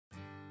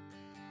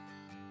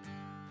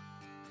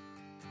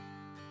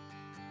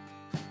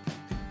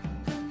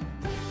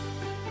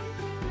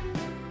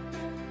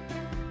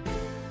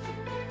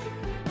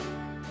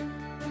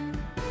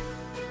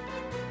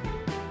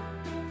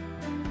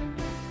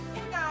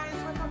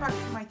back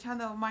to my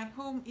channel. My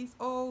home is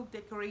all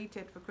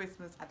decorated for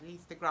Christmas, at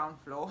least the ground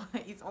floor.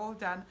 It's all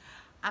done,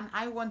 and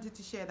I wanted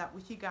to share that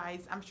with you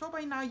guys. I'm sure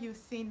by now you've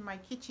seen my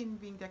kitchen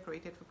being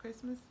decorated for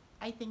Christmas,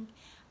 I think,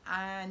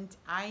 and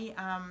I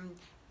am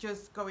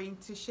just going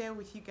to share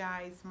with you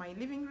guys my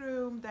living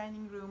room,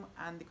 dining room,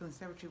 and the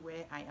conservatory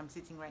where I am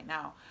sitting right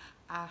now.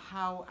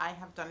 How I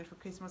have done it for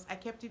Christmas. I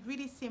kept it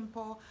really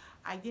simple.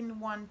 I didn't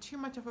want too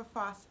much of a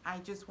fuss. I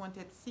just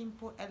wanted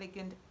simple,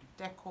 elegant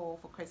decor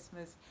for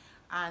Christmas,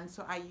 and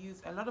so I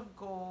use a lot of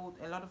gold,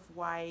 a lot of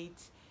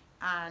white,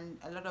 and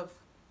a lot of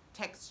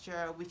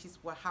texture, which is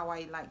how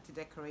I like to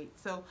decorate.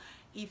 So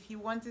if you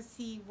want to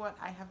see what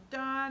I have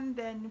done,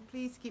 then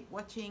please keep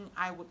watching.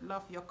 I would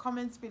love your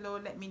comments below.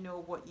 Let me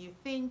know what you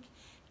think,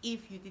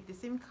 if you did the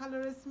same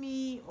color as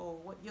me or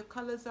what your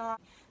colors are.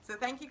 So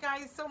thank you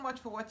guys so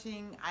much for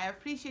watching. I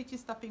appreciate you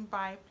stopping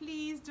by.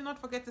 Please do not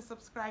forget to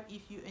subscribe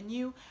if you are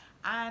new,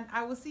 and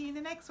I will see you in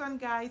the next one,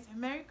 guys.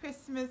 Merry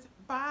Christmas.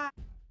 Bye.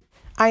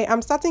 I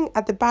am starting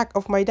at the back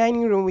of my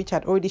dining room, which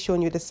I'd already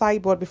shown you the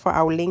sideboard before.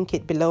 I will link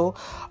it below.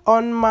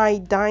 On my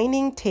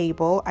dining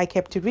table, I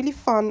kept it really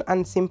fun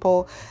and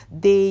simple.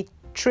 The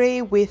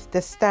tray with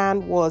the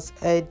stand was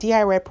a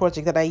DIY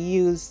project that I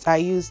used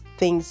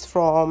things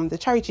from the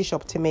charity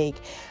shop to make.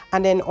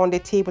 And then on the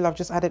table, I've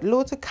just added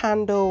loads of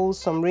candles,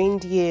 some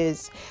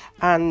reindeers,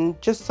 and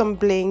just some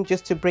bling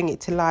just to bring it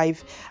to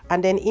life.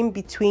 And then in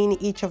between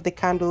each of the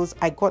candles,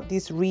 I got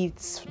these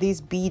wreaths, these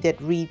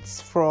beaded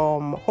wreaths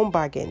from Home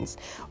Bargains.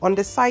 On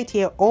the side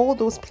here, all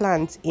those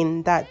plants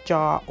in that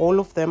jar, all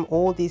of them,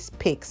 all these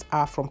picks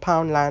are from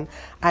Poundland.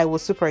 I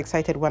was super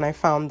excited when I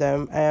found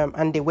them,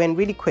 and they went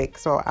really quick,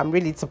 so I'm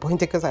really disappointed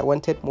because I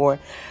wanted more.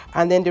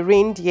 And then the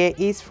reindeer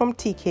is from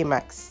TK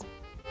Maxx.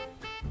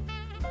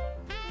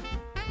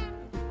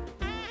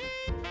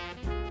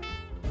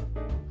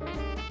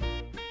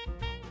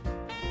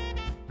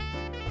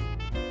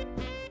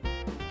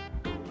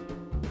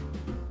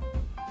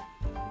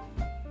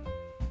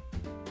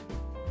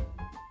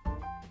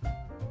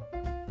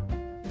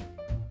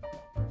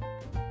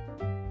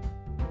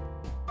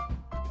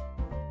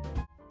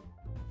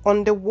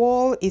 On the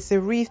wall is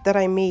a wreath that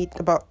I made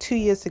about 2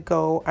 years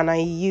ago, and I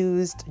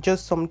used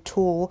just some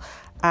tulle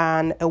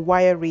and a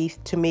wire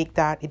wreath to make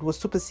that. It was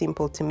super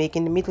simple to make.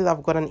 In the middle,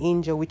 I've got an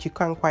angel, which you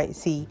can't quite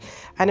see,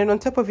 and then on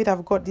top of it,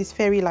 I've got these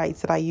fairy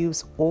lights that I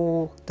use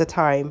all the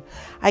time.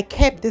 I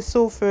kept the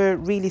sofa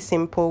really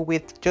simple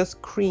with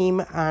just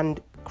cream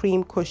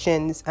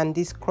cushions and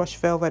these crushed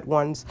velvet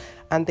ones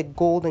and the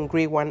gold and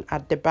gray one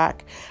at the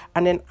back.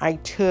 And then I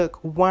took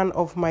one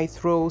of my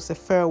throws, a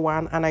fur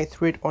one, and I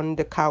threw it on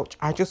the couch.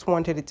 I just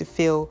wanted it to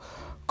feel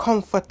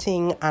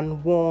comforting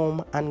and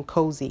warm and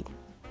cozy.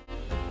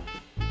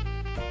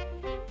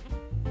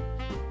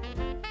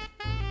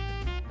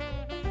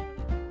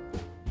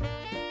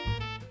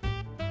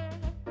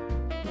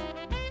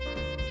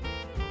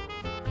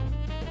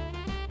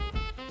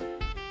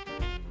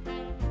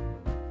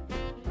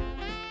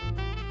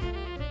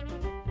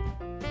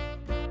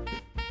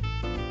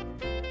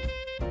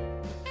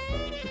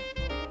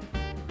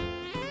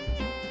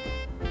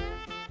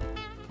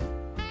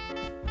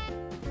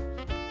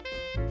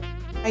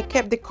 I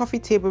kept the coffee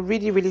table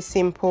really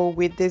simple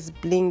with this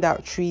blinged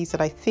out trees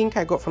that I think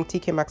I got from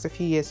TK Maxx a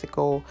few years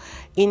ago.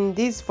 In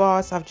this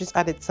vase, I've just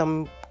added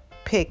some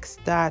picks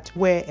that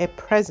were a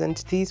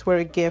present. These were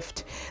a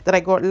gift that I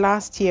got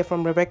last year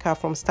from Rebecca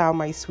from Style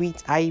My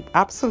Sweet. I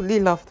absolutely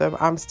love them.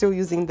 I'm still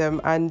using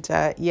them, and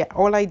yeah,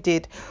 all I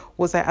did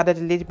was I added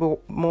a little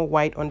bit more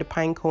white on the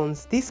pine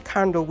cones. This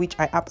candle, which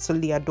I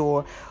absolutely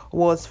adore,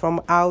 was from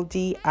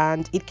Aldi,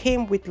 and it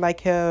came with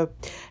like a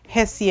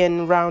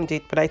Hessian round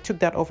it, but I took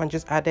that off and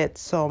just added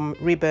some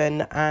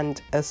ribbon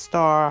and a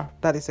star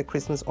that is a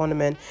Christmas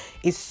ornament.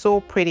 It's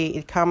so pretty.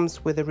 It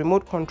comes with a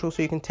remote control,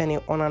 so you can turn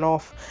it on and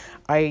off.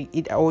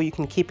 Or you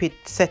can keep it,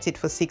 set it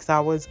for 6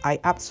 hours. I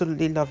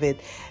absolutely love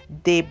it.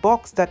 The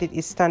box that it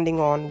is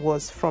standing on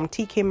was from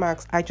TK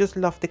Maxx. I just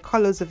love the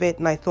colors of it,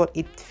 and I thought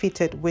it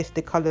fitted with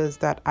the colors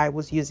that I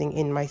was using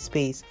in my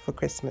space for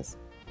Christmas.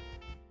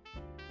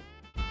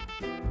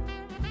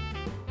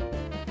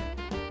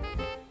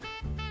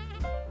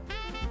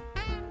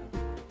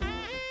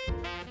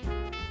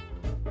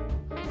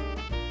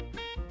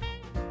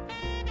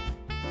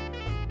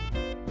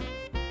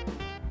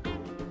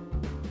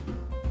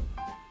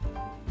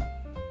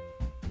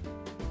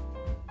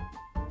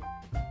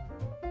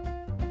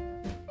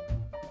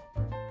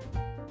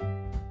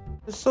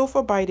 The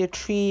sofa by the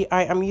tree,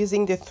 I am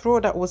using the throw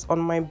that was on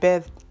my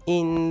bed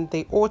in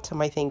the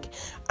autumn, I think,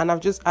 and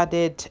I've just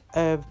added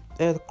a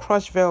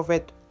crushed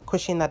velvet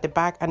cushion at the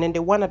back, and then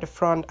the one at the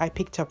front I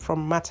picked up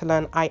from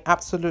Matalan. I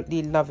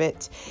absolutely love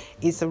it.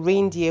 It's a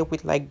reindeer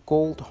with like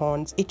gold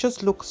horns. It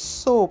just looks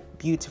so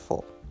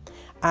beautiful,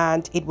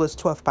 and it was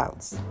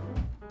 £12.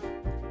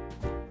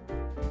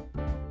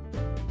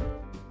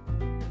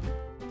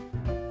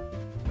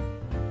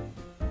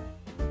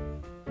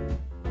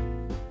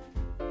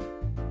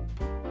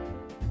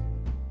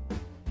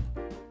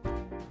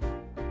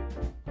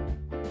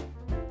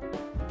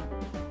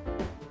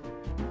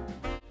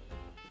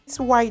 This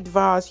white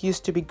vase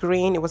used to be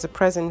green. It was a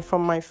present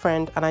from my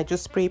friend, and I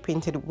just spray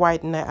painted it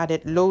white, and I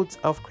added loads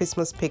of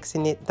Christmas pics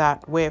in it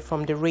that were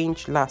from the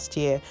range last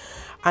year.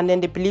 And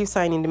then the believe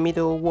sign in the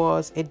middle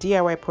was a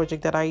DIY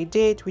project that I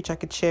did, which I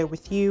could share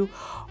with you.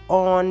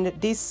 On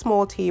this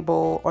small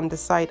table on the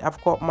side, I've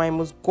got my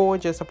most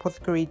gorgeous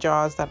apothecary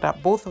jars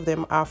that both of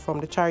them are from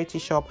the charity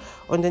shop.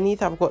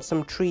 Underneath, I've got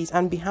some trees,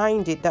 and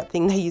behind it, that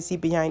thing that you see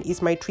behind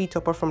is my tree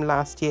topper from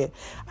last year.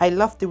 I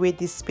love the way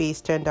this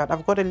space turned out.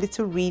 I've got a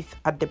little wreath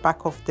at the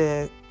back of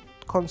the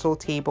console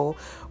table,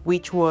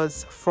 which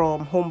was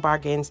from Home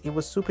Bargains. It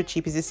was super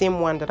cheap. It's the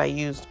same one that I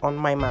used on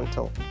my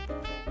mantle.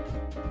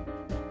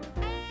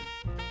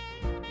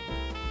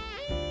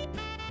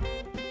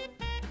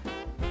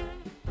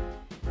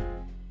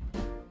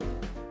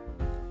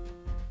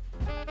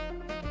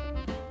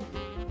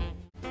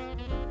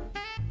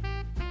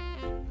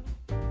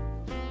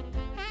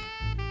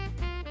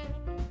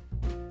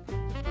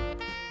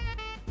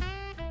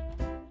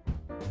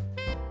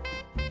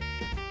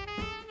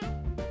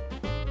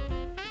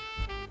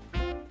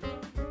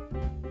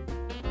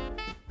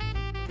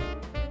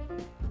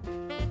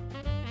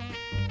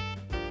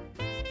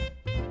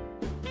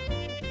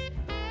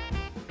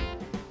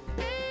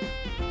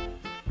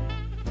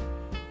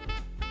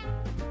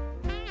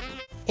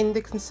 In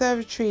the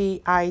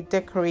conservatory, I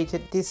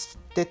decorated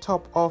the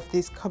top of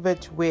this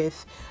cupboard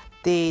with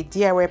the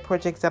DIY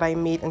projects that I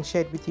made and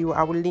shared with you.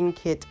 I will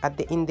link it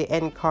in the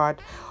end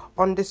card.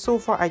 On the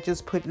sofa, I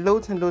just put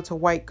loads and loads of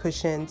white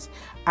cushions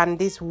and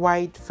this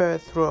white fur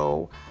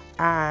throw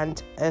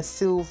and a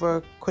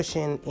silver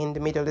cushion in the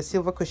middle. The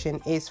silver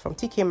cushion is from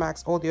TK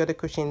Maxx. All the other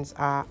cushions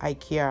are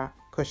IKEA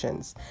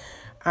cushions.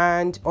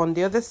 And on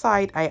the other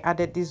side, I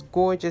added this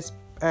gorgeous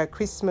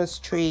Christmas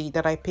tree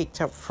that I picked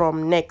up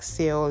from Next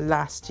Sale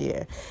last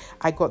year.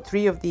 I got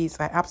 3 of these.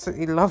 I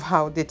absolutely love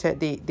how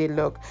they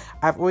look.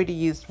 I've already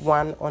used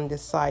one on the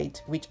side,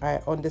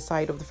 on the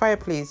side of the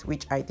fireplace,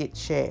 which I did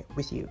share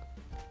with you.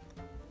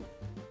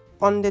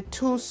 On the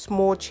 2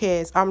 small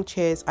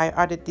armchairs, I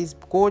added these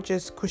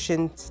gorgeous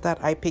cushions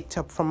that I picked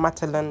up from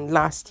Matalan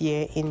last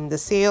year in the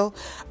sale.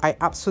 I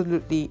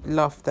absolutely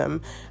love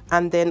them.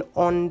 And then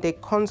on the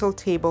console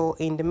table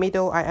in the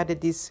middle, I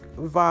added this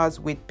vase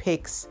with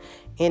pics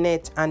in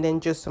it and then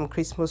just some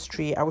Christmas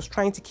tree. I was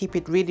trying to keep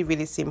it really,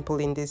 really simple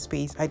in this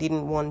space. I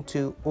didn't want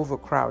to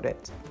overcrowd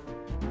it.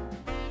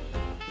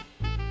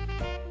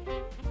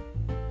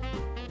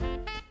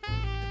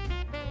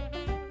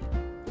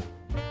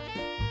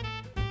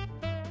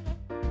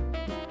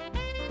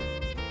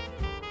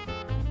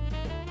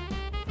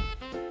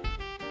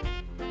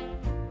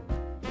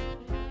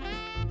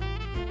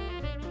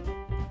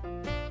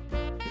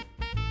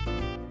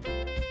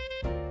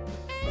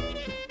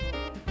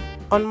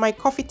 On my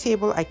coffee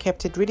table, I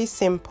kept it really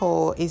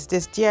simple. It's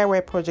this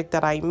DIY project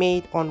that I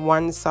made on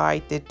one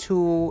side, the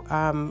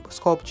 2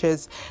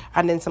 sculptures,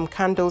 and then some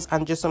candles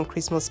and just some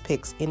Christmas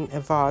pics in a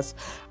vase.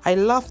 I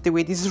love the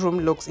way this room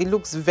looks. It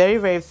looks very,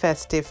 very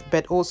festive,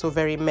 but also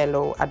very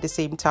mellow at the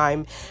same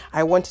time.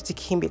 I wanted to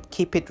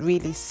keep it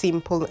really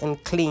simple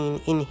and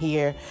clean in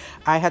here.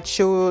 I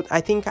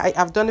think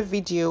I've done a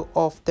video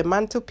of the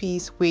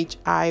mantelpiece, which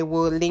I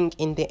will link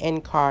in the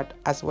end card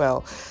as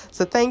well.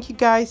 So thank you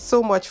guys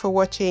so much for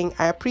watching.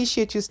 I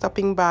appreciate you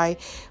stopping by.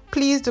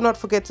 Please do not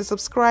forget to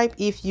subscribe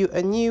if you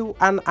are new,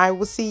 and I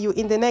will see you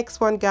in the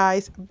next one,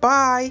 guys.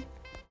 Bye.